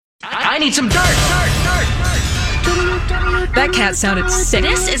I need some dirt. That cat sounded sick.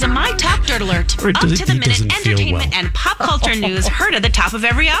 This is a My Talk Dirt Alert. Or Up to the he minute doesn't feel entertainment well. and pop culture news heard at the top of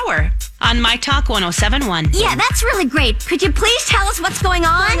every hour on My Talk 107.1. Yeah, that's really great. Could you please tell us what's going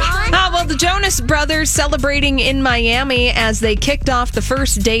on? Well, the Jonas Brothers celebrating in Miami as they kicked off the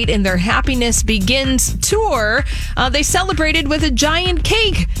first date in their Happiness Begins tour. They celebrated with a giant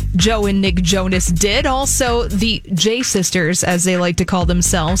cake. Joe and Nick Jonas did. Also, the J Sisters, as they like to call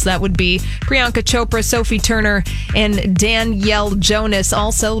themselves. That would be Priyanka Chopra, Sophie Turner, and Danielle Jonas,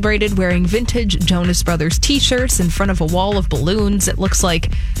 all celebrated wearing vintage Jonas Brothers t-shirts in front of a wall of balloons. It looks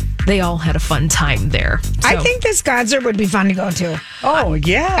like they all had a fun time there. So, I think this concert would be fun to go to. Oh,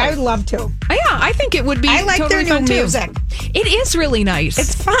 yeah. I would love to. yeah, I think it would be I like totally their fun new too. music. It is really nice.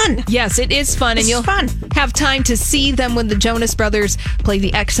 It's fun. Yes, it is fun. And you'll have time to see them when the Jonas Brothers play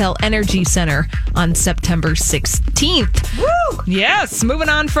the XL Energy Center on September 16th. Woo! Yes, moving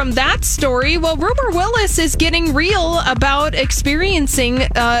on from that story. Well, Rumor Willis is getting real about experiencing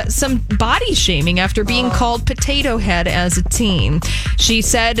some body shaming after being called Potato Head as a teen. She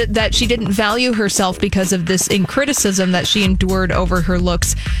said that she didn't value herself because of this criticism that she endured over her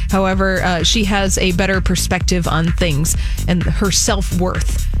looks. However, she has a better perspective on things and her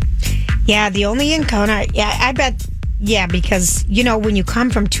self-worth. Yeah, the only encounter, I bet, because, when you come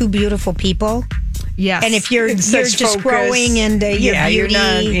from two beautiful people, yes, and if you're just focus. growing into your beauty. You're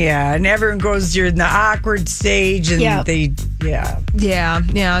not, and everyone goes, you're in the awkward stage, and Yeah.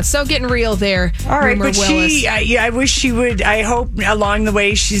 So getting real there. All right, Rumor but Willis. I wish she would. I hope along the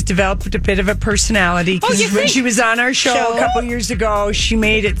way she's developed a bit of a personality. Because when she was on our show a couple years ago, she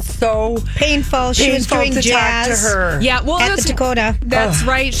made it so painful. She was doing to jazz talk to her. Yeah, well, at the Dakota. That's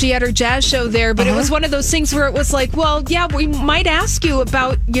right. She had her jazz show there, but it was one of those things where it was like, well, yeah, we might ask you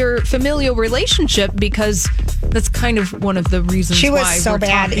about your familial relationship because that's kind of one of the reasons She was why so we're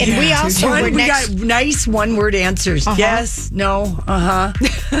bad. talking. And we also were we got nice one-word answers. Yes, no,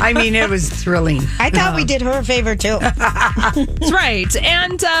 I mean, it was thrilling. I thought we did her a favor, too. That's right.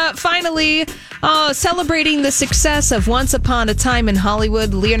 And finally, celebrating the success of Once Upon a Time in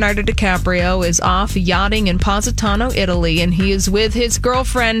Hollywood, Leonardo DiCaprio is off yachting in Positano, Italy, and he is with his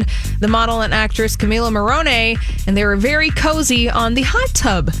girlfriend, the model and actress Camila Morrone, and they were very cozy on the hot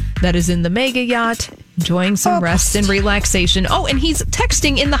tub that is in the mega yacht, enjoying some rest and relaxation. Oh, and he's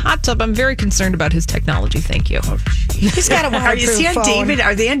texting in the hot tub. I'm very concerned about his technology. Thank you. He's got a waterproof phone.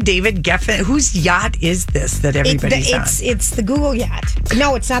 Are they on David Geffen? Whose yacht is this that everybody's on? It's the Google yacht.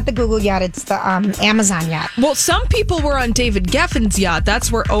 No, it's not the Google yacht. It's the Amazon yacht. Well, some people were on David Geffen's yacht.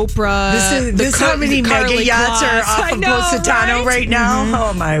 That's where Oprah. This how many mega yachts are off of Positano right now? Mm-hmm.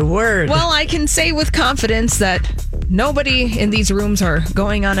 Oh, my word. Well, I can say with confidence that nobody in these rooms are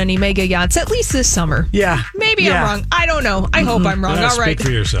going on any mega yachts, at least this summer. Yeah. Maybe I'm wrong. I don't know. I hope I'm wrong. All right. Speak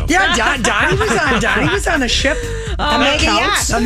for yourself. Yeah, Donnie was on a ship. A mega yacht.